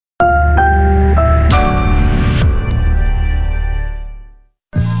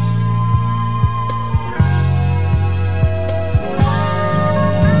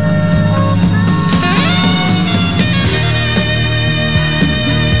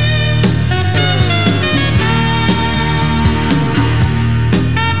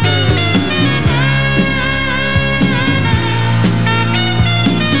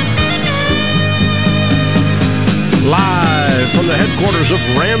the headquarters of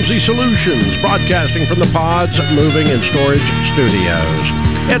Ramsey Solutions, broadcasting from the Pods Moving and Storage Studios.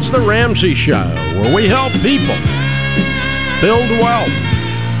 It's the Ramsey Show, where we help people build wealth,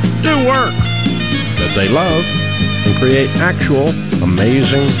 do work that they love, and create actual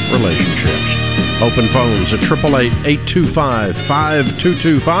amazing relationships. Open phones at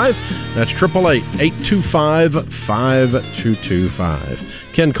 888-825-5225. That's 888-825-5225.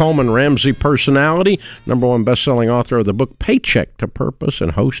 Ken Coleman, Ramsey personality, #1 best-selling author of the book Paycheck to Purpose,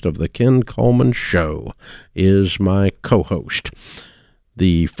 and host of the Ken Coleman Show, is my co-host.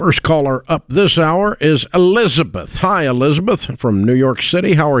 The first caller up this hour is Elizabeth. Hi, Elizabeth from New York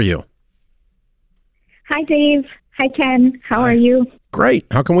City. How are you? Hi, Dave. Hi, Ken. How are you? Great.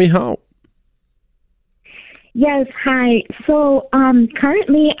 How can we help? Yes, hi. So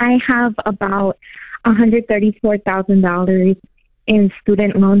currently I have about $134,000 in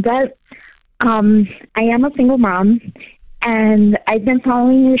student loan debt. I am a single mom, and I've been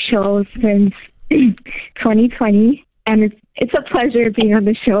following your show since 2020, and it's a pleasure being on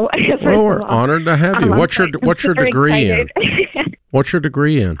the show. Well, we're honored to have you. What's your degree in? What's your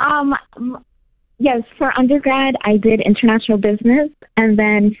degree in? Yes, for undergrad, I did international business, and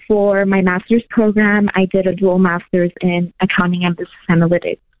then for my master's program, I did a dual master's in accounting and business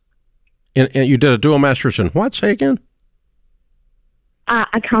analytics. And you did a dual master's in what? Say again?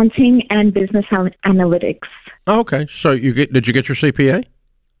 Accounting and business analytics. Oh, okay. So did you get your CPA?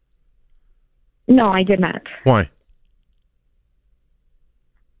 No, I did not. Why?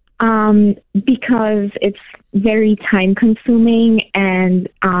 Because it's very time consuming, and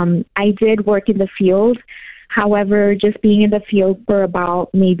I did work in the field. However, just being in the field for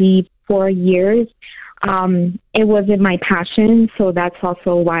about maybe 4 years, it wasn't my passion, so that's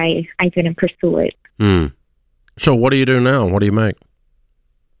also why I didn't pursue it. So what do you do now? What do you make?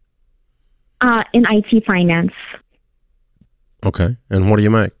 In IT finance. Okay. And what do you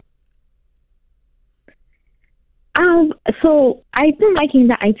make? So I've been liking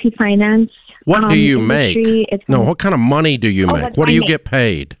the IT finance. What do you make? No, what kind of money do you make? What do you get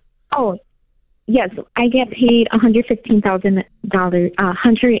paid? Oh, yes, I get paid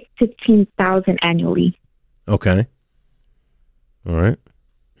 $115,000 annually. Okay. All right.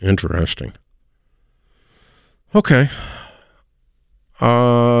 Interesting. Okay.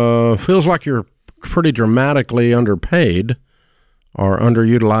 Feels like you're pretty dramatically underpaid or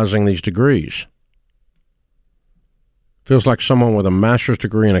underutilizing these degrees. Feels like someone with a master's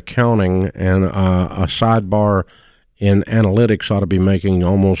degree in accounting and a sidebar in analytics ought to be making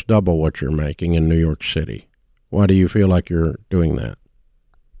almost double what you're making in New York City. Why do you feel like you're doing that?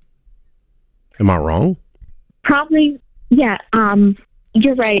 Am I wrong? Probably, yeah.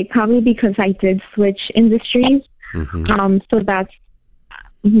 You're right. Probably because I did switch industries. Mm-hmm. So that's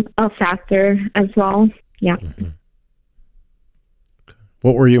a factor as well. Yeah. Mm-hmm.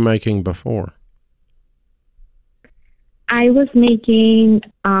 What were you making before? I was making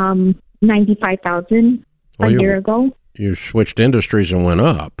 $95,000 a year ago. You switched industries and went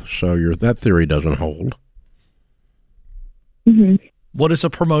up, so that theory doesn't hold. Mm-hmm. What does a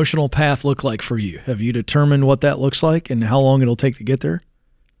promotional path look like for you? Have you determined what that looks like and how long it'll take to get there?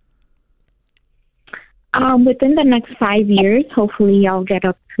 Within the next 5 years, hopefully I'll get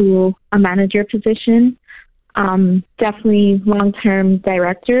up to a manager position. Definitely long-term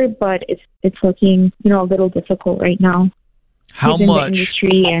director, but it's looking, a little difficult right now. How much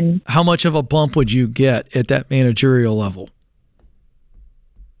of a bump would you get at that managerial level?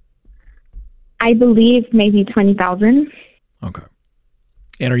 I believe maybe $20,000. Okay.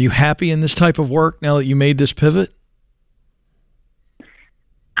 And are you happy in this type of work now that you made this pivot?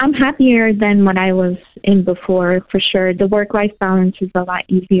 I'm happier than what I was in before, for sure. The work-life balance is a lot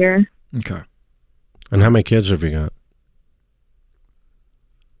easier. Okay. And how many kids have you got?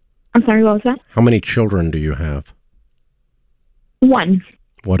 I'm sorry, what was that? How many children do you have? 1.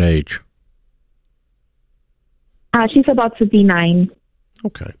 What age? She's about to be 9.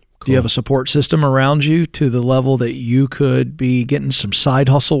 Okay. Cool. Do you have a support system around you to the level that you could be getting some side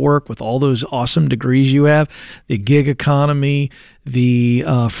hustle work with all those awesome degrees you have, the gig economy, the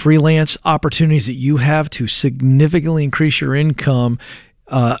freelance opportunities that you have to significantly increase your income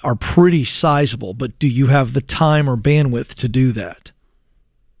are pretty sizable, but do you have the time or bandwidth to do that?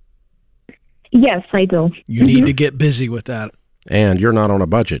 Yes, I do. You need to get busy with that. And you're not on a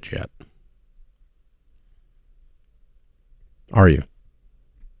budget yet. Are you?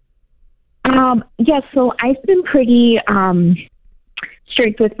 Yes, so I've been pretty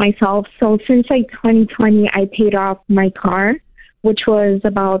strict with myself. So since 2020, I paid off my car, which was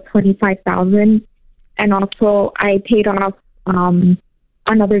about $25,000, and also I paid off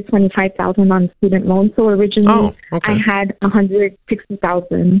another $25,000 on student loans. So originally okay. I had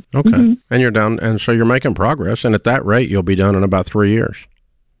 $160,000. Okay. Mm-hmm. And you're done. And so you're making progress. And at that rate, you'll be done in about 3 years.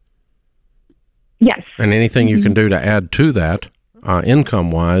 Yes. And anything you can do to add to that,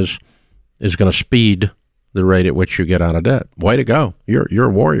 income-wise, is going to speed the rate at which you get out of debt. Way to go. You're a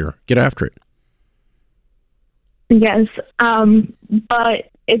warrior. Get after it. Yes. But,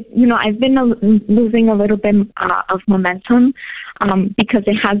 I've been losing a little bit of momentum because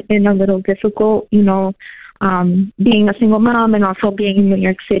it has been a little difficult, being a single mom and also being in New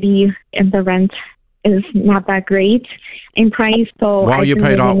York City, and the rent is not that great in price. So while you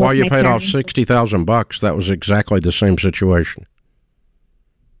paid off $60,000, that was exactly the same situation.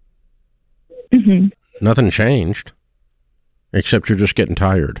 Mm-hmm. Nothing changed, except you're just getting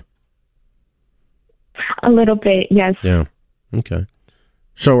tired. A little bit, yes. Yeah. Okay.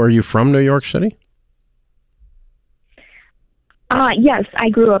 So are you from New York City? Yes, I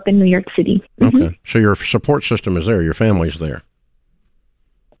grew up in New York City. Mm-hmm. Okay. So your support system is there. Your family's there.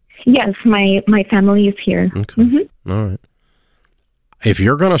 Yes, my family is here. Okay. Mm-hmm. All right. If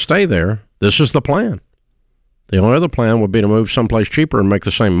you're going to stay there, this is the plan. The only other plan would be to move someplace cheaper and make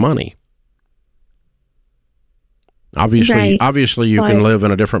the same money. Obviously, you can live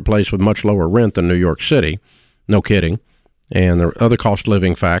in a different place with much lower rent than New York City. No kidding. And there are other cost of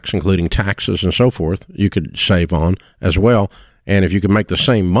living facts, including taxes and so forth, you could save on as well. And if you could make the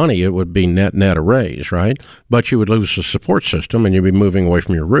same money, it would be net a raise, right? But you would lose the support system and you'd be moving away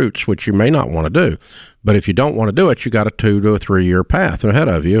from your roots, which you may not want to do. But if you don't want to do it, you got a 2 to 3 year path ahead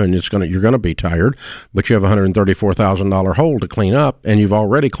of you, and you're going to be tired. But you have a $134,000 hole to clean up, and you've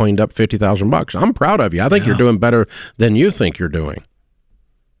already cleaned up $50,000. I'm proud of you. I think you're doing better than you think you're doing.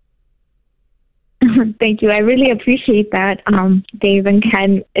 Thank you. I really appreciate that, Dave and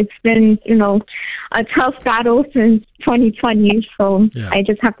Ken. It's been, a tough battle since 2020, so I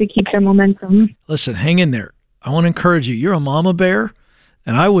just have to keep the momentum. Listen, hang in there. I want to encourage you. You're a mama bear,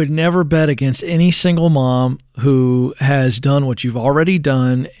 and I would never bet against any single mom who has done what you've already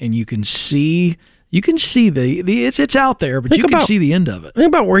done, and you can see it's out there, but you can see the end of it. Think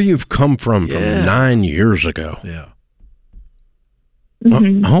about where you've come from 9 years ago. Yeah.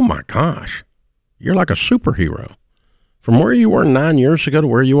 Mm-hmm. Oh my gosh. You're like a superhero. From where you were 9 years ago to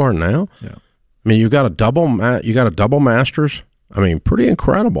where you are now. Yeah. I mean, you got a double master's. I mean, pretty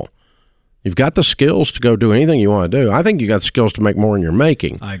incredible. You've got the skills to go do anything you want to do. I think you got the skills to make more than you're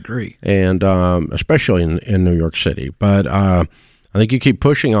making. I agree. And especially in New York City. But I think you keep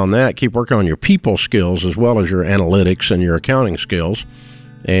pushing on that, keep working on your people skills as well as your analytics and your accounting skills,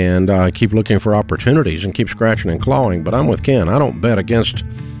 and keep looking for opportunities and keep scratching and clawing. But I'm with Ken. I don't bet against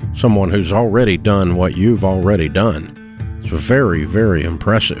someone who's already done what you've already done. It's very, very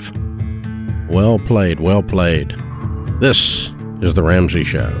impressive. Well played, well played. This is The Ramsey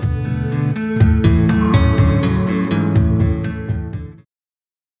Show.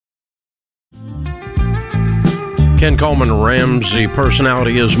 Ken Coleman, Ramsey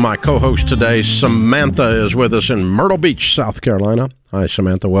personality, is my co-host today. Samantha is with us in Myrtle Beach, South Carolina. Hi,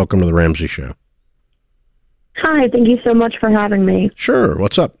 Samantha. Welcome to The Ramsey Show. Hi, thank you so much for having me. Sure.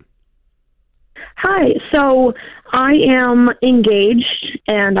 What's up? Hi. So I am engaged,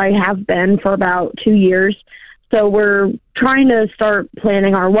 and I have been for about 2 years. So we're trying to start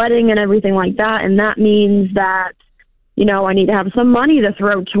planning our wedding and everything like that, and that means that, I need to have some money to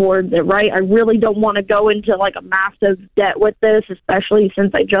throw towards it, right? I really don't want to go into like a massive debt with this, especially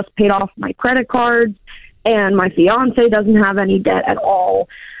since I just paid off my credit cards, and my fiance doesn't have any debt at all.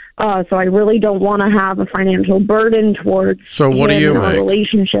 So I really don't want to have a financial burden towards what do you make?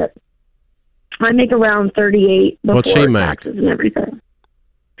 Relationship. I make around 38 before What's he make? Taxes and everything.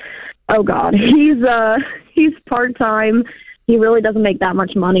 Oh God, he's part-time. He really doesn't make that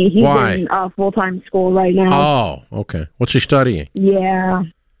much money. He's in full-time school right now. Oh, okay. What's he studying? Yeah.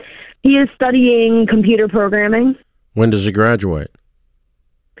 He is studying computer programming. When does he graduate?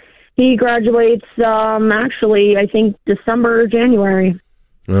 He graduates, actually, I think December or January.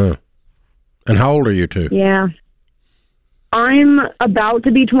 Oh. And how old are you two? Yeah. I'm about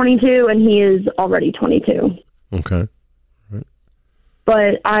to be 22, and he is already 22. Okay. Right.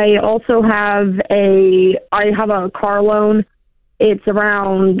 But I also have a car loan. It's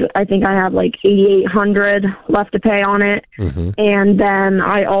around, I think I have like $8,800 left to pay on it. Mm-hmm. And then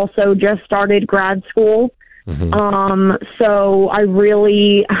I also just started grad school. Mm-hmm. So I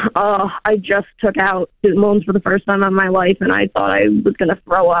really, I just took out student loans for the first time in my life, and I thought I was going to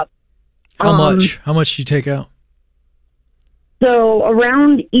throw up. How much? How much do you take out? So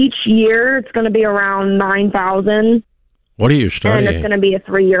around each year, it's going to be around $9,000. What are you studying? And it's going to be a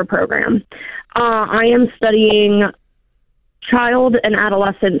 3-year program. I am studying child and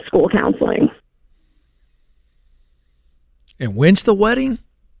adolescent school counseling. And when's the wedding?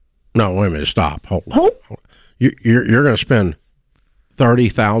 No, wait a minute. Stop. Hold on. You're going to spend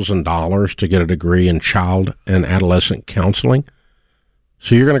 $30,000 to get a degree in child and adolescent counseling?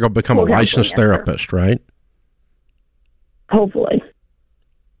 So you're going to go become a licensed therapist, right? Hopefully.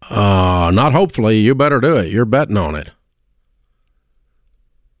 Not hopefully. You better do it. You're betting on it.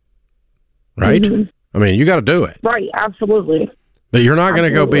 Right? Mm-hmm. I mean, you got to do it. Right, absolutely. But you're not going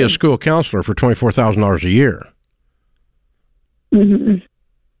to go be a school counselor for $24,000 a year. Mm-hmm.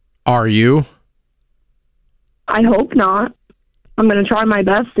 Are you? I hope not. I'm going to try my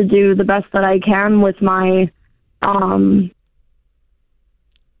best to do the best that I can with my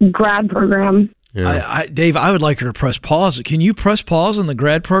grad program. Yeah. Dave, I would like her to press pause. Can you press pause on the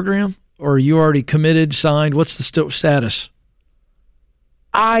grad program? Or are you already committed, signed? What's the status?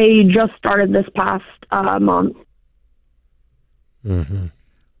 I just started this past month. Mm-hmm.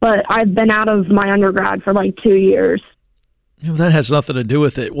 But I've been out of my undergrad for like 2 years. Well, that has nothing to do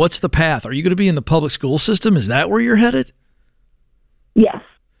with it. What's the path? Are you going to be in the public school system? Is that where you're headed? Yes.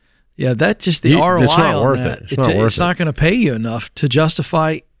 Yeah, that's just the ROI it's not on worth that. it. It's not going to pay you enough to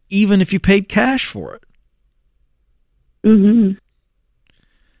justify even if you paid cash for it. Mm-hmm.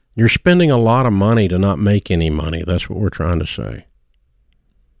 You're spending a lot of money to not make any money. That's what we're trying to say.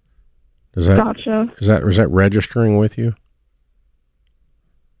 Gotcha. Is that registering with you?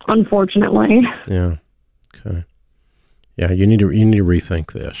 Unfortunately. Yeah. Okay. Yeah, you need to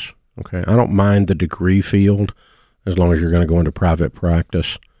rethink this. Okay. I don't mind the degree field as long as you're going to go into private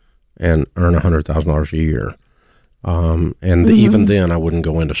practice and earn $100,000 a year. Even then, I wouldn't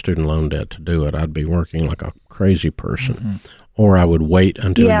go into student loan debt to do it. I'd be working like a crazy person, or I would wait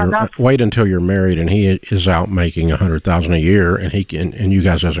until you're married and he is out making $100,000 a year, and you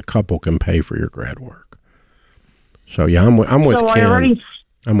guys as a couple can pay for your grad work. So yeah, I'm with Ken.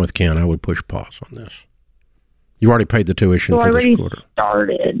 I'm with Ken. I would push pause on this. You already paid the tuition for this quarter.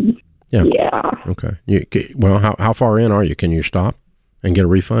 Started. Yeah. Yeah. Okay. How far in are you? Can you stop and get a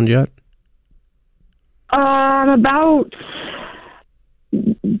refund yet? About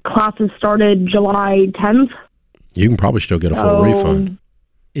classes started July 10th. You can probably still get a full refund.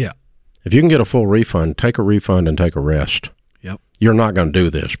 Yeah. If you can get a full refund, take a refund and take a rest. Yep. You're not going to do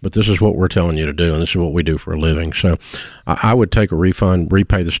this, but this is what we're telling you to do, and this is what we do for a living. So I would take a refund,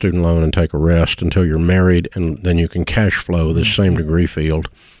 repay the student loan, and take a rest until you're married, and then you can cash flow this same degree field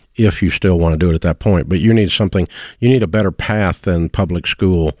if you still want to do it at that point. But you need a better path than public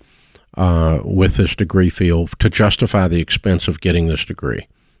school with this degree field to justify the expense of getting this degree,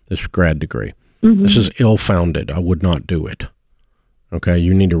 this grad degree. Mm-hmm. This is ill-founded. I would not do it. Okay,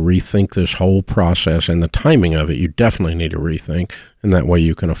 you need to rethink this whole process, and the timing of it you definitely need to rethink, and that way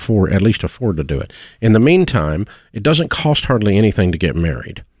you can at least afford to do it. In the meantime, it doesn't cost hardly anything to get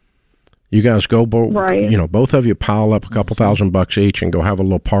married. You guys go, both of you pile up a couple $1,000 each and go have a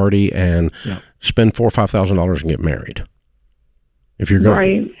little party and spend $4,000 or $5,000 and get married. If you're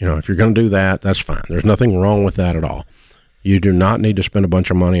going, if you're going to do that, that's fine. There's nothing wrong with that at all. You do not need to spend a bunch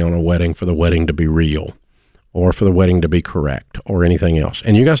of money on a wedding for the wedding to be real, or for the wedding to be correct, or anything else.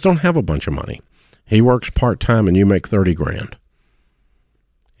 And you guys don't have a bunch of money. He works part-time and you make $30,000.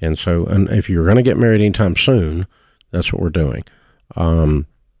 And so, if you're going to get married anytime soon, that's what we're doing. And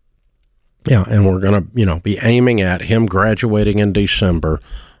we're going to, be aiming at him graduating in December.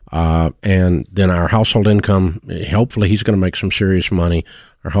 And then our household income, hopefully he's going to make some serious money.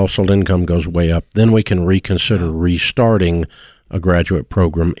 Our household income goes way up. Then we can reconsider restarting a graduate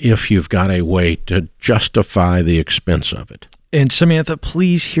program if you've got a way to justify the expense of it. And Samantha,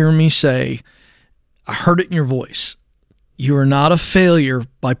 please hear me say, I heard it in your voice. You are not a failure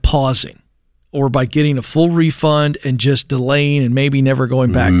by pausing or by getting a full refund and just delaying and maybe never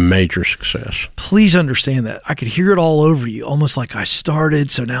going back. Major success. Please understand that. I could hear it all over you, almost like I started,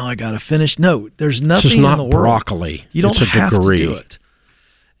 so now I got to finish. No, there's nothing in the world. This is not broccoli. You don't have to do it.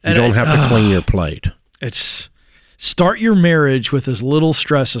 You don't have to clean your plate. Start your marriage with as little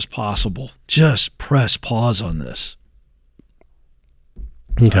stress as possible. Just press pause on this.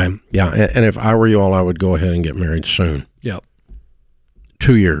 Okay. Yeah. And if I were you all, I would go ahead and get married soon. Yep.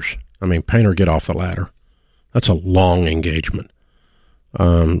 2 years. I mean, paint or get off the ladder. That's a long engagement.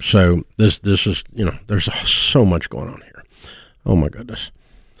 So this is, there's so much going on here. Oh my goodness.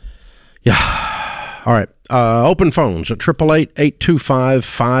 Yeah. All right. Open phones at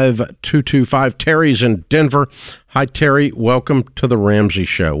 888-825-5225. Terry's in Denver. Hi, Terry. Welcome to the Ramsey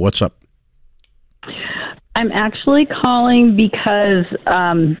Show. What's up? I'm actually calling because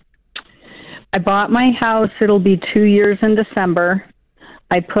I bought my house. It'll be 2 years in December.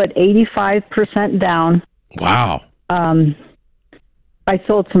 I put 85% down. Wow. I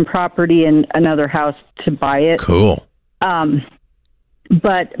sold some property in another house to buy it. Cool.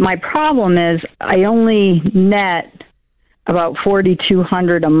 But my problem is I only net about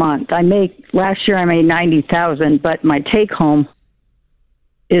 $4,200 a month. Last year I made $90,000, but my take home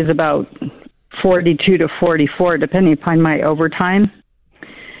is about 42 to 44, depending upon my overtime.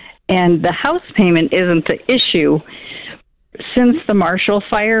 And the house payment isn't the issue. Since the Marshall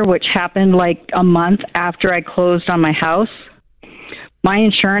fire, which happened like a month after I closed on my house, my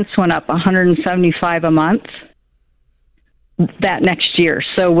insurance went up $175 a month that next year.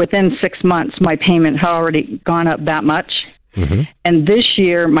 So within 6 months, my payment had already gone up that much. Mm-hmm. And this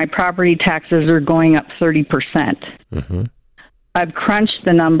year, my property taxes are going up 30%. Mm-hmm. I've crunched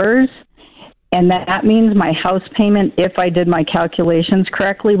the numbers, and that means my house payment, if I did my calculations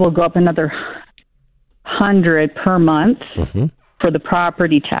correctly, will go up another $100 per month Mm-hmm. for the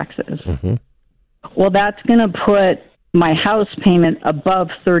property taxes. Mm-hmm. Well, that's going to put my house payment above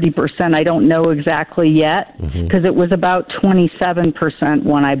 30%. I don't know exactly yet because it was about 27%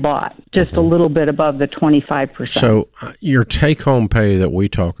 when I bought, just a little bit above the 25%. So your take-home pay that we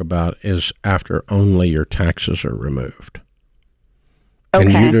talk about is after only your taxes are removed. Okay.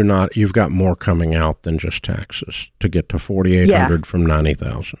 And you do not, you've got more coming out than just taxes to get to 4,800 from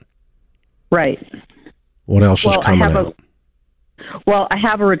 90,000. Right. What else is coming out? I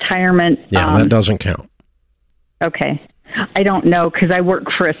have a retirement. Yeah, that doesn't count. Okay. I don't know because I work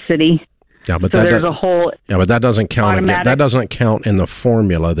for a city. Yeah, but so there's a whole. Yeah, but that doesn't count. Automatic. That doesn't count in the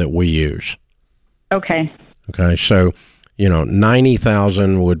formula that we use. Okay. Okay, so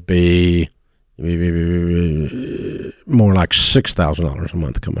 90,000 would be more like $6,000 a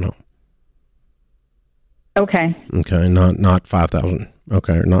month coming home. Okay. Okay, not 5,000.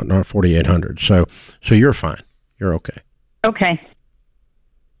 Okay, not 4,800. So you're fine. You're okay. Okay.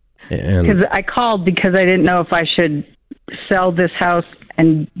 And because I called because I didn't know if I should sell this house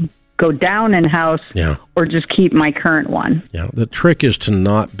and go down in house, or just keep my current one. Yeah, the trick is to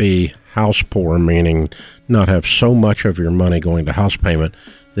not be house poor, meaning not have so much of your money going to house payment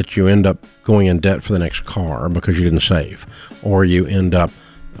that you end up going in debt for the next car because you didn't save, or you end up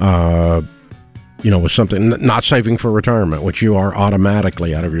with something, not saving for retirement, which you are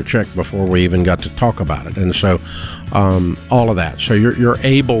automatically out of your check before we even got to talk about it. And so all of that. So you're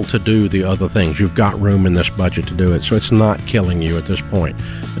able to do the other things. You've got room in this budget to do it. So it's not killing you at this point.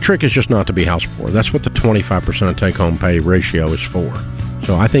 The trick is just not to be house poor. That's what the 25% of take-home pay ratio is for.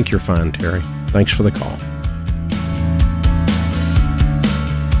 So I think you're fine, Terry. Thanks for the call.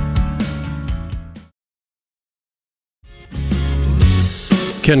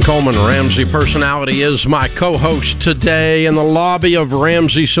 Ken Coleman, Ramsey Personality, is my co-host today in the lobby of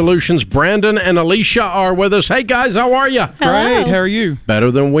Ramsey Solutions. Brandon and Alicia are with us. Hey, guys, how are you? Great. How are you?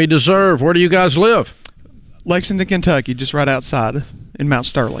 Better than we deserve. Where do you guys live? Lexington, Kentucky, just right outside in Mount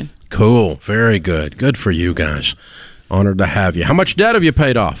Sterling. Cool. Very good. Good for you guys. Honored to have you. How much debt have you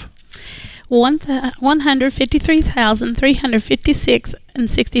paid off?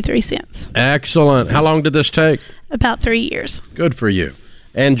 $153,356.63. Excellent. How long did this take? About 3 years. Good for you.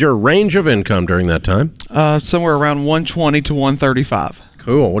 And your range of income during that time? Somewhere around 120 to 135.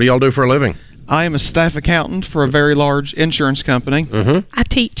 Cool. What do y'all do for a living? I am a staff accountant for a very large insurance company. Mm-hmm. I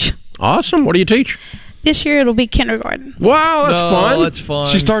teach. Awesome. What do you teach? This year it'll be kindergarten. Wow, that's fun. That's fun.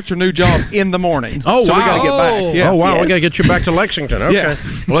 She starts her new job in the morning. Oh, so wow. we got to get back. Yeah. Oh, wow. Yes. We got to get you back to Lexington. Okay. Yeah.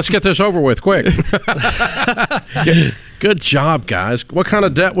 Well, let's get this over with quick. Good job, guys. What kind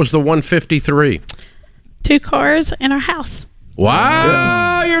of debt was the 153? 2 cars and our house.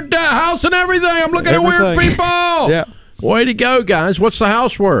 Wow, your house and everything. I'm looking at weird people. Yeah. Way to go, guys. What's the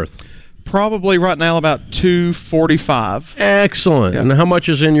house worth? Probably right now about $245. Excellent. Yeah. And how much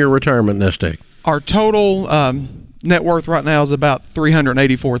is in your retirement nest egg? Our total net worth right now is about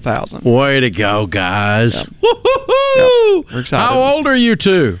 $384,000. Way to go, guys. Yeah. Woo-hoo-hoo! Yeah, we're excited. How old are you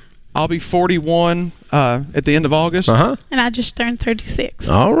two? I'll be 41 at the end of August. Uh-huh. And I just turned 36.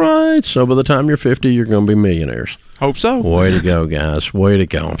 All right. So by the time you're 50, you're going to be millionaires. Hope so. Way to go, guys. Way to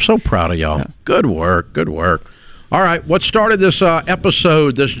go. I'm so proud of y'all. Yeah. Good work. Good work. All right. What started this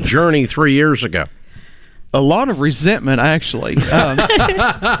episode, this journey 3 years ago? A lot of resentment, actually. A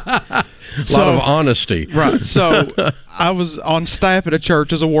lot of honesty. Right. So I was on staff at a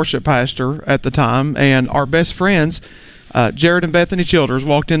church as a worship pastor at the time, and our best friends, Jared and Bethany Childers,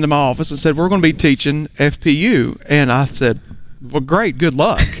 walked into my office and said, "We're going to be teaching FPU." And I said, "Well, great. Good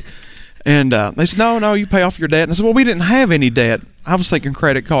luck." And they said, no, you pay off your debt. And I said, well, we didn't have any debt. I was thinking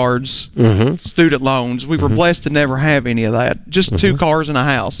credit cards, student loans. We were blessed to never have any of that, just 2 cars and a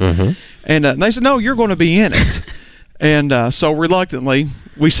house. And they said, no, you're going to be in it. And so reluctantly,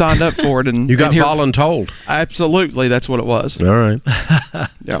 we signed up for it, and You got and here- voluntold. Absolutely, that's what it was. All right.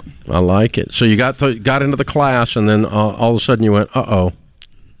 Yeah. I like it. So you got into the class, and then all of a sudden you went, uh-oh,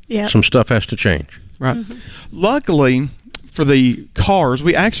 Yeah. some stuff has to change. Right. Luckily for the cars,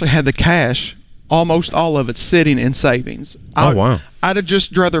 we actually had the cash, almost all of it, sitting in savings. Oh, wow. I'd have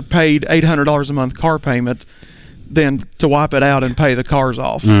just rather paid $800 a month car payment than to wipe it out and pay the cars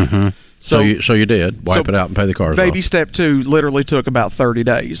off. Mm-hmm. So So you did wipe it out and pay the cars baby off. step 2 literally took about 30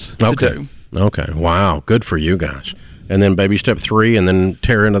 days to Okay. do. Okay. Wow. Good for you guys. And then baby step 3, and then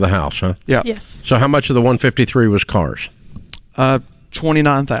tear into the house, huh? Yeah. Yes. So how much of the 153 was cars?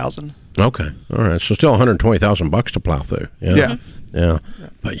 29,000. Okay. All right. So still $120,000 to plow through. Yeah. Yeah.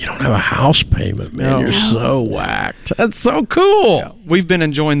 But you don't have a house payment, man. No. You're so whacked. That's so cool. We've been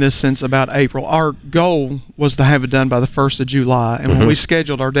enjoying this since about April. Our goal was to have it done by the 1st of July. And when we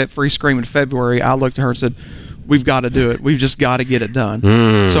scheduled our debt-free scream in February, I looked at her and said, we've got to do it. We've just got to get it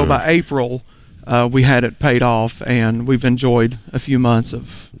done. So by April, we had it paid off, and we've enjoyed a few months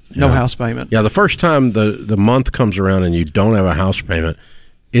of no house payment. Yeah, the first time the month comes around and you don't have a house payment,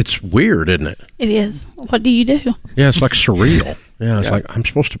 it's weird, isn't it? It is. What do you do? Yeah, it's like surreal. Yeah, it's like I'm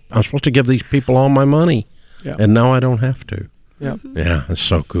supposed to give these people all my money, and now I don't have to. Yeah. Yeah, that's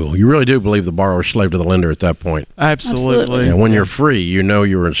so cool. You really do believe the borrower's slave to the lender at that point. Absolutely. Yeah, when you're free, you know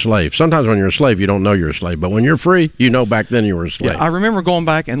you're a slave. Sometimes when you're a slave, you don't know you're a slave. But when you're free, you know back then you were a slave. Yeah, I remember going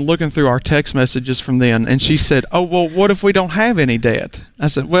back and looking through our text messages from then, and she said, "Oh, well, what if we don't have any debt?" I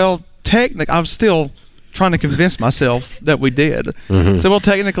said, "Well, technically, I'm still trying to convince myself that we did." So, well,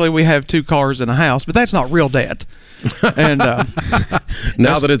 technically, we have 2 cars and a house, but that's not real debt. And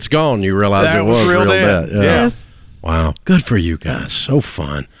now that it's gone, you realize that it was real debt. Yeah. Yes. Wow. Good for you guys. So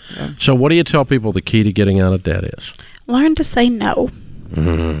fun. So what do you tell people the key to getting out of debt is? Learn to say no.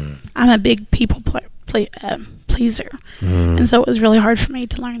 I'm a big people pleaser. And so it was really hard for me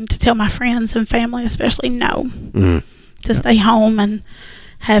to learn to tell my friends and family, especially no, to stay home and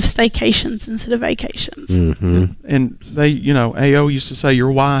have staycations instead of vacations. And they, AO used to say,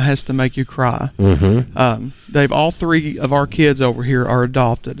 your why has to make you cry. Dave, all 3 of our kids over here are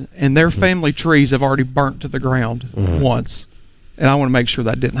adopted, and their family trees have already burnt to the ground once. And I want to make sure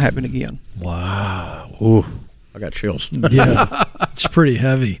that didn't happen again. Wow. Ooh, I got chills. Yeah, it's pretty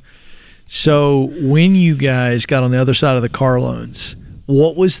heavy. So when you guys got on the other side of the car loans,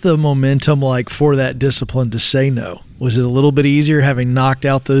 what was the momentum like for that discipline to say no? Was it a little bit easier having knocked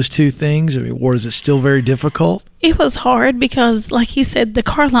out those 2 things? I mean, or is it still very difficult? It was hard because, like he said, the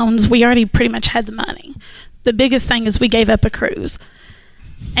car loans, we already pretty much had the money. The biggest thing is we gave up a cruise.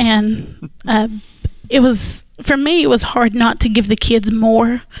 And for me, it was hard not to give the kids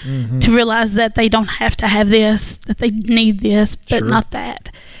more, to realize that they don't have to have this, that they need this, but not that.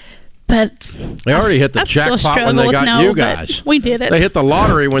 But They already hit the jackpot when they got you guys. We did it. They hit the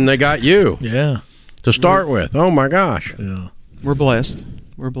lottery when they got you. Yeah. To start with. Oh, my gosh. Yeah. We're blessed.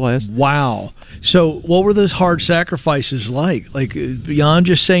 We're blessed. Wow. So what were those hard sacrifices like? Like beyond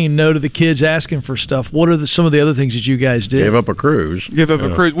just saying no to the kids asking for stuff, what are some of the other things that you guys did? Gave up a cruise. Give up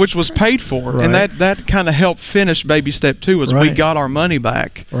a cruise, which was paid for. Right. And that kind of helped finish baby step 2 was we Right. got our money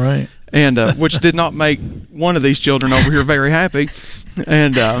back. Right. And which did not make one of these children over here very happy.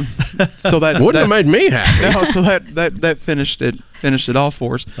 And so that Wouldn't that, have made me happy. no, so that finished it off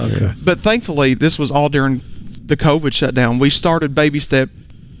for us. Okay. But thankfully, this was all during the COVID shutdown. We started baby step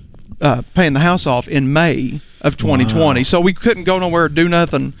paying the house off in May of 2020. Wow. So we couldn't go nowhere or do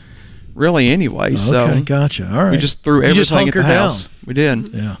nothing really anyway. So Okay, gotcha. All right. we just threw You just everything at the hunkered house. down. We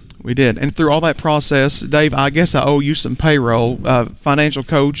did. Yeah. We did. And through all that process, Dave, I guess I owe you some payroll. Financial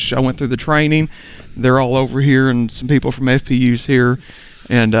coach, I went through the training. They're all over here, and some people from FPU's here.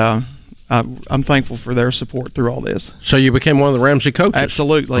 And I'm thankful for their support through all this. So you became one of the Ramsey coaches?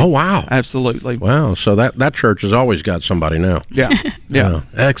 Absolutely. Oh, wow. Absolutely. Wow. So that church has always got somebody now. Yeah. Yeah.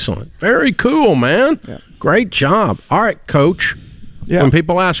 Excellent. Very cool, man. Yeah. Great job. All right, Coach. Yeah. When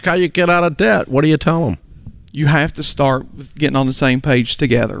people ask how you get out of debt, what do you tell them? You have to start with getting on the same page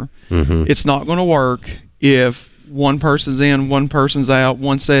together. Mm-hmm. It's not going to work if one person's in, one person's out,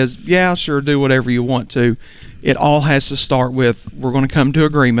 one says, yeah, sure, do whatever you want to. It all has to start with, we're going to come to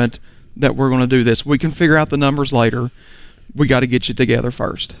agreement that we're going to do this. We can figure out the numbers later. We got to get you together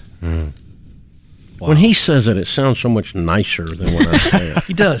first. Wow. When he says it sounds so much nicer than when I say it.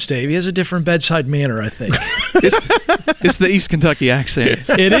 He does, Dave. He has a different bedside manner, I think. It's the East Kentucky accent.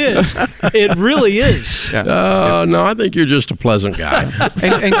 It is. It really is. Yeah. No, I think you're just a pleasant guy.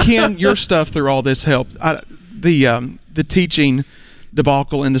 And Ken, your stuff through all this helped. The teaching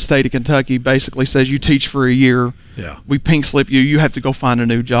debacle in the state of Kentucky basically says you teach for a year. Yeah. We pink slip you. You have to go find a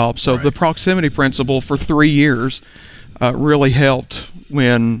new job. So Right. the proximity principle for 3 years really helped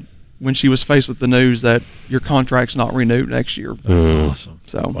when she was faced with the news that your contract's not renewed next year. That's awesome.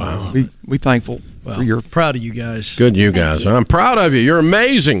 So we thankful for your. Proud of you guys. Good, you guys. I'm proud of you. You're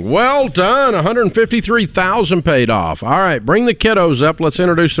amazing. Well done. $153,000 paid off. All right, bring the kiddos up. Let's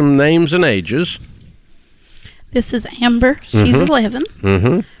introduce some names and ages. This is Amber. She's 11.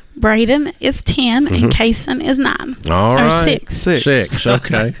 Mm-hmm. Braden is 10, and Kason is 9. All right. 6. 6.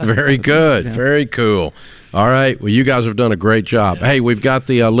 Okay. Very good. Yeah. Very cool. All right. Well, you guys have done a great job. Hey, we've got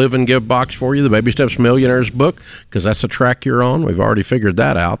the Live and Give box for you, the Baby Steps Millionaires book, because that's the track you're on. We've already figured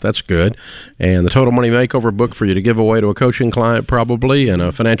that out. That's good. And the Total Money Makeover book for you to give away to a coaching client, probably, and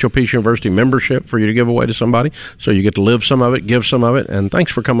a Financial Peace University membership for you to give away to somebody. So you get to live some of it, give some of it. And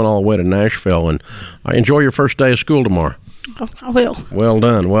thanks for coming all the way to Nashville. And enjoy your first day of school tomorrow. Oh, I will. Well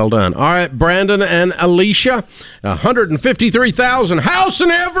done, well done. All right, Brandon and Alicia, $153,000, house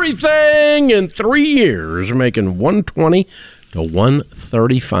and everything in 3 years, making $120 to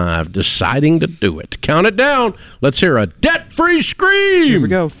 $135, deciding to do it. Count it down. Let's hear a debt-free scream. Here we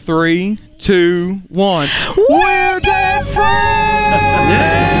go. 3, 2, 1. We're debt free. Yeah!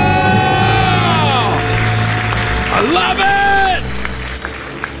 I love it.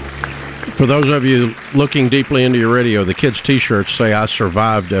 For those of you looking deeply into your radio, the kids' T-shirts say, "I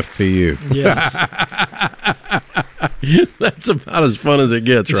survived FPU." Yes. That's about as fun as it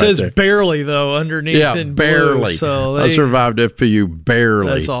gets. It right says there. barely, though, underneath. Yeah, in barely. Blue, so I survived FPU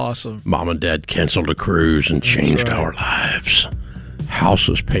barely. That's awesome. Mom and Dad canceled a cruise and changed right. our lives. House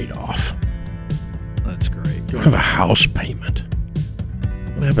is paid off. That's great. You don't have a house payment.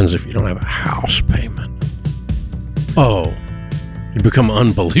 What happens if you don't have a house payment? Oh, you become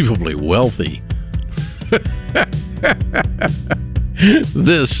unbelievably wealthy.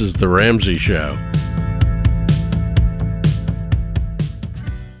 This is The Ramsey Show.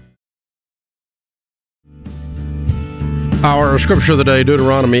 Our scripture of the day,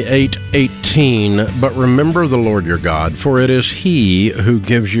 Deuteronomy 8:18. But remember the Lord your God, for it is He who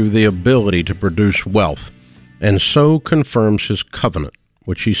gives you the ability to produce wealth, and so confirms His covenant,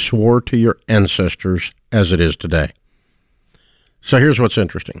 which He swore to your ancestors as it is today. So here's what's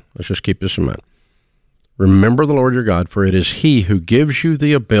interesting. Let's just keep this in mind. Remember the Lord your God, for it is He who gives you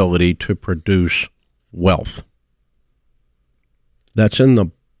the ability to produce wealth. That's in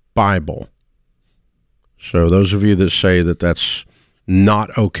the Bible. So those of you that say that that's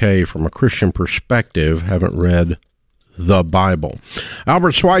not okay from a Christian perspective haven't read the Bible.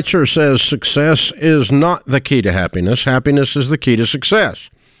 Albert Schweitzer says success is not the key to happiness. Happiness is the key to success.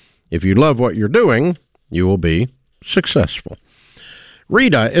 If you love what you're doing, you will be successful.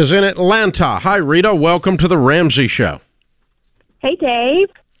 Rita is in Atlanta. Hi, Rita. Welcome to The Ramsey Show. Hey, Dave.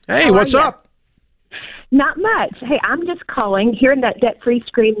 Hey, How what's are ya? up? Not much. Hey, I'm just calling. Hearing that debt-free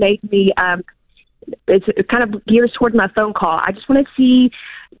screen made me, it kind of gears towards my phone call. I just want to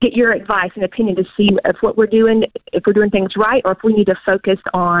get your advice and opinion to see if what we're doing, if we're doing things right, or if we need to focus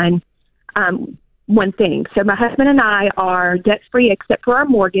on one thing. So my husband and I are debt-free except for our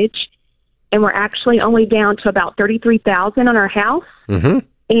mortgage, and we're actually only down to about $33,000 on our house. Mm-hmm.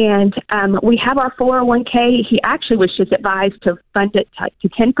 And we have our 401k. He actually was just advised to fund it to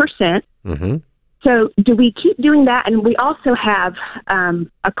 10%. Mm-hmm. So do we keep doing that? And we also have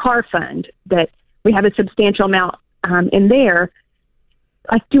a car fund that we have a substantial amount in there.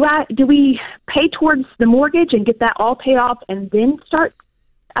 Like, do we pay towards the mortgage and get that all paid off and then start?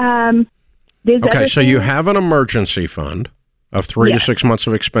 Okay, so you have an emergency fund of 3 to 6 months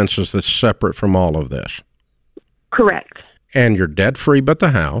of expenses that's separate from all of this. Correct. And you're debt-free but the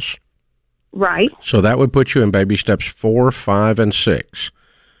house. Right. So that would put you in baby steps 4, 5, and 6.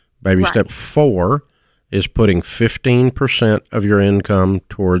 Baby step 4 is putting 15% of your income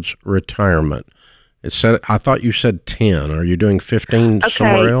towards retirement. It said, I thought you said 10. Are you doing 15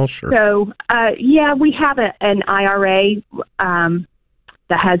 somewhere else? Or? So, yeah, we have an IRA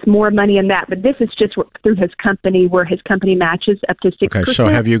that has more money in that, but this is just through his company, where his company matches up to 6%. Okay, so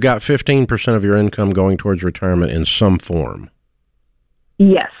have you got 15% of your income going towards retirement in some form?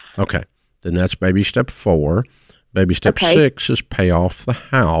 Yes. Okay, then that's baby step 4. Baby step 6 is pay off the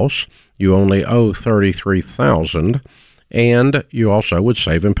house. You only owe $33,000, and you also would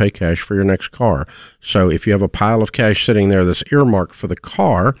save and pay cash for your next car. So if you have a pile of cash sitting there that's earmarked for the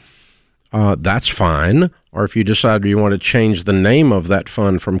car, that's fine. Or if you decide you want to change the name of that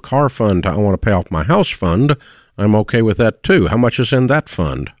fund from car fund to I want to pay off my house fund, I'm okay with that too. How much is in that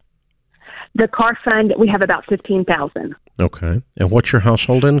fund? The car fund, we have about $15,000. Okay. And what's your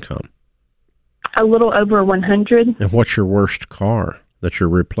household income? A little over 100. And what's your worst car that you're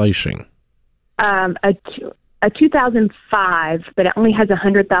replacing? A 2005, but it only has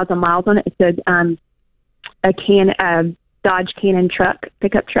 100,000 miles on it. It's a Dodge Cannon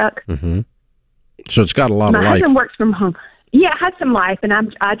pickup truck. Mm-hmm. So it's got a lot of life. My husband works from home. Yeah, it has some life, and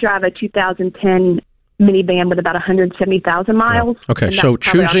I drive a 2010 minivan with about 170,000 miles. Yeah. Okay, so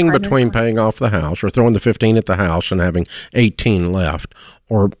choosing between paying off the house or throwing the 15 at the house and having 18 left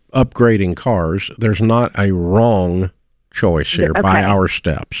or upgrading cars, there's not a wrong choice here by our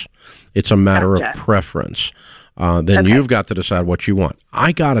steps. It's a matter of preference. Then you've got to decide what you want.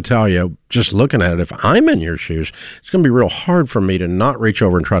 I got to tell you, just looking at it, if I'm in your shoes, it's going to be real hard for me to not reach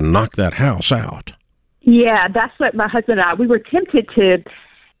over and try to knock that house out. Yeah, that's what my husband and I, we were tempted to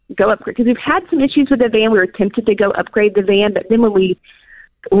go upgrade, because we've had some issues with the van. We were tempted to go upgrade the van, but then when we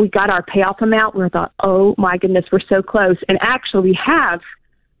got our payoff amount, we thought, oh my goodness, we're so close. And actually we have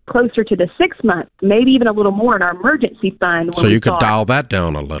closer to the 6 month, maybe even a little more in our emergency fund. So you could dial that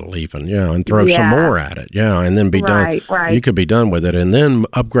down a little even, and throw some more at it, and then be done. Right. You could be done with it and then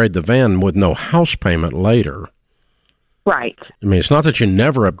upgrade the van with no house payment later. Right. I mean, it's not that you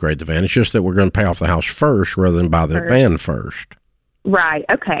never upgrade the van. It's just that we're going to pay off the house first rather than buy the van first. Right.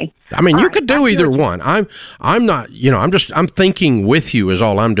 Okay. I mean, you could do either one. I'm not, I'm thinking with you is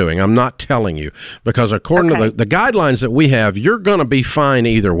all I'm doing. I'm not telling you, because according to the guidelines that we have, you're going to be fine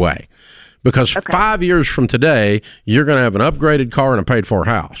either way, because 5 years from today, you're going to have an upgraded car and a paid for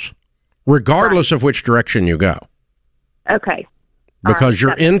house, regardless of which direction you go. Okay. Because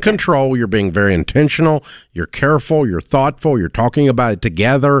you're in control, you're being very intentional, you're careful, you're thoughtful, you're talking about it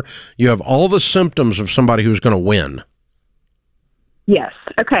together. You have all the symptoms of somebody who's going to win. Yes.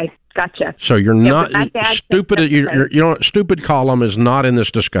 Okay. Gotcha. So you're not stupid. Stupid column is not in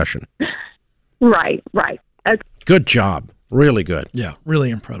this discussion. Right. Right. Okay. Good job. Really good. Yeah. Really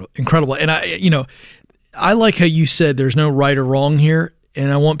incredible. And I like how you said there's no right or wrong here.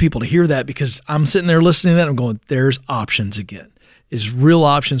 And I want people to hear that, because I'm sitting there listening to that and I'm going, there's options again. Is real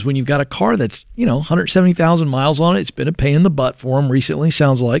options when you've got a car that's, 170,000 miles on it. It's been a pain in the butt for them recently,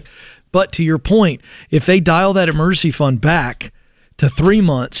 sounds like. But to your point, if they dial that emergency fund back to 3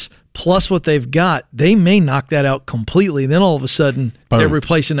 months plus what they've got, they may knock that out completely. Then all of a sudden, they're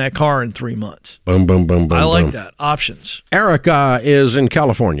replacing that car in 3 months. Boom, boom, boom, boom. I like that. Options. Erica is in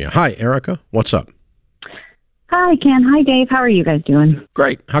California. Hi, Erica. What's up? Hi, Ken. Hi, Dave. How are you guys doing?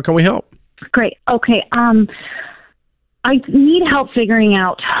 Great. How can we help? Great. Okay. I need help figuring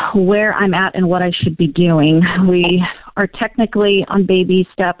out where I'm at and what I should be doing. We are technically on baby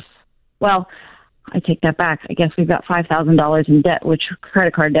steps. Well, I take that back. I guess we've got $5,000 in debt,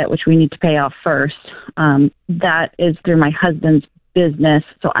 credit card debt, which we need to pay off first. That is through my husband's business,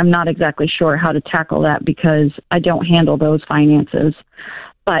 so I'm not exactly sure how to tackle that because I don't handle those finances.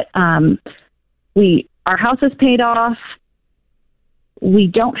 But our house is paid off. We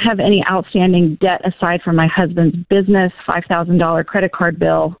don't have any outstanding debt aside from my husband's business, $5,000 credit card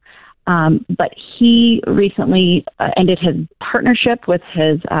bill. But he recently ended his partnership with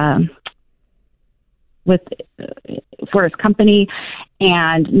his for his company,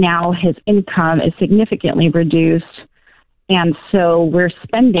 and now his income is significantly reduced, and so we're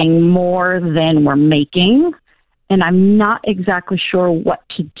spending more than we're making. And I'm not exactly sure what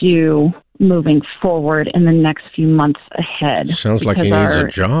to do moving forward in the next few months ahead. Sounds like he needs a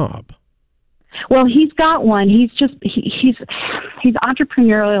job. Well, he's got one. He's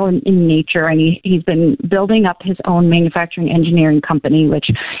entrepreneurial in nature, and he's been building up his own manufacturing engineering company, which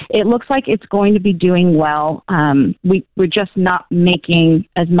it looks like it's going to be doing well. We're just not making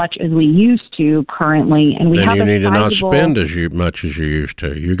as much as we used to currently, and then you need to not spend as much as you used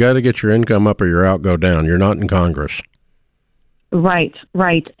to. You got to get your income up or your out go down. You're not in Congress. Right.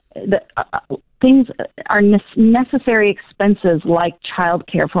 Things are necessary expenses like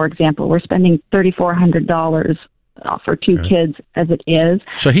childcare, for example. We're spending $3,400 for two kids as it is.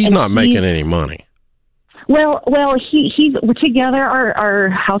 So he's not making any money. Well, he's together. Our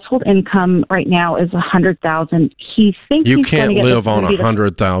household income right now is $100,000. He thinks you can't live on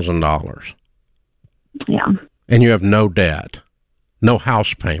 $100,000. Yeah, and you have no debt, no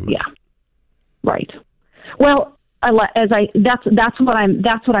house payment. Yeah, right. Well. That's what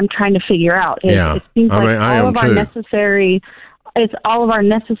I'm trying to figure out. It seems like all of our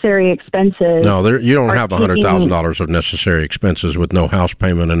necessary expenses. No, you don't have $100,000 of necessary expenses with no house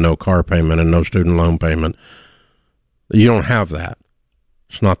payment and no car payment and no student loan payment. You don't have that.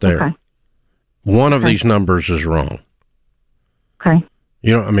 It's not there. Okay. One of these numbers is wrong. Okay.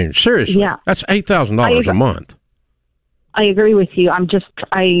 Seriously. Yeah. That's $8,000 a month. I agree with you.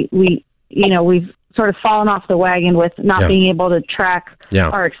 We've sort of fallen off the wagon with not being able to track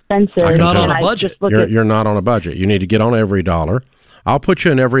our expenses. You're not on a budget. You're not on a budget. You need to get on Every Dollar. I'll put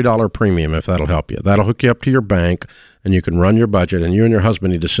you in Every Dollar Premium if that'll help you. That'll hook you up to your bank, and you can run your budget, and you and your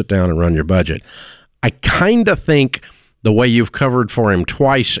husband need to sit down and run your budget. I kind of think the way you've covered for him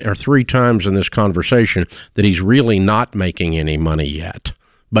twice or three times in this conversation, that he's really not making any money yet.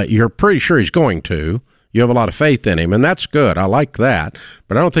 But you're pretty sure he's going to. You have a lot of faith in him, and that's good. I like that.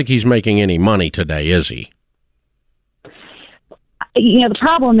 But I don't think he's making any money today, is he? The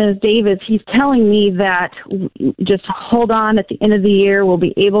problem is, Dave, is he's telling me that just hold on, at the end of the year, we'll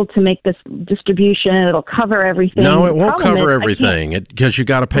be able to make this distribution. It'll cover everything. No, it won't cover everything because you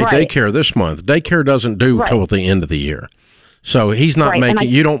got to pay daycare this month. Daycare doesn't do till the end of the year. So he's not making,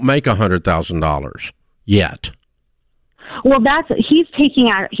 you don't make $100,000 yet. Well, he's taking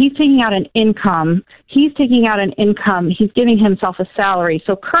out an income. He's giving himself a salary.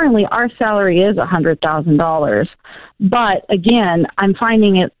 So currently our salary is $100,000. But again, I'm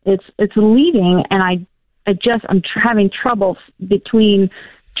finding it's leaving, and I'm having trouble between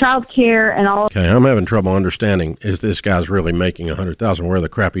childcare and all. Okay, I'm having trouble understanding, is this guy's really making $100,000? Where the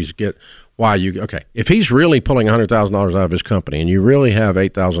crap he's okay, if he's really pulling $100,000 out of his company, and you really have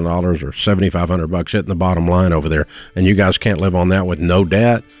 $8,000 or $7,500 hitting the bottom line over there, and you guys can't live on that with no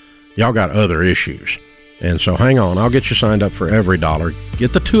debt, y'all got other issues. And so hang on, I'll get you signed up for every dollar.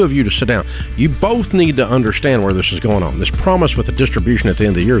 Get the two of you to sit down. You both need to understand where this is going on. This promise with the distribution at the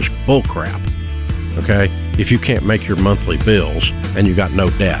end of the year is bullcrap. Okay, if you can't make your monthly bills and you got no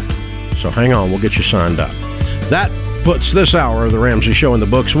debt. So hang on, we'll get you signed up. That puts this hour of The Ramsey Show in the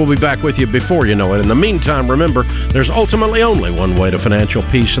books. We'll be back with you before you know it. In the meantime, remember, there's ultimately only one way to financial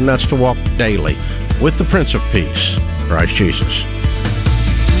peace, and that's to walk daily with the Prince of Peace, Christ Jesus.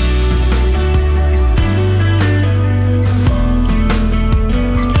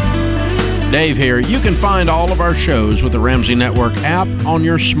 Dave here. You can find all of our shows with the Ramsey Network app on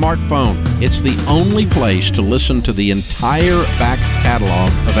your smartphone. It's the only place to listen to the entire back catalog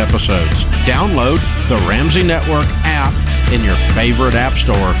of episodes. Download the Ramsey Network app in your favorite app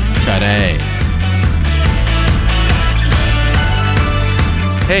store today.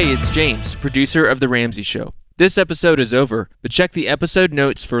 Hey, it's James, producer of The Ramsey Show. This episode is over, but check the episode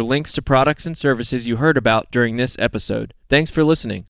notes for links to products and services you heard about during this episode. Thanks for listening.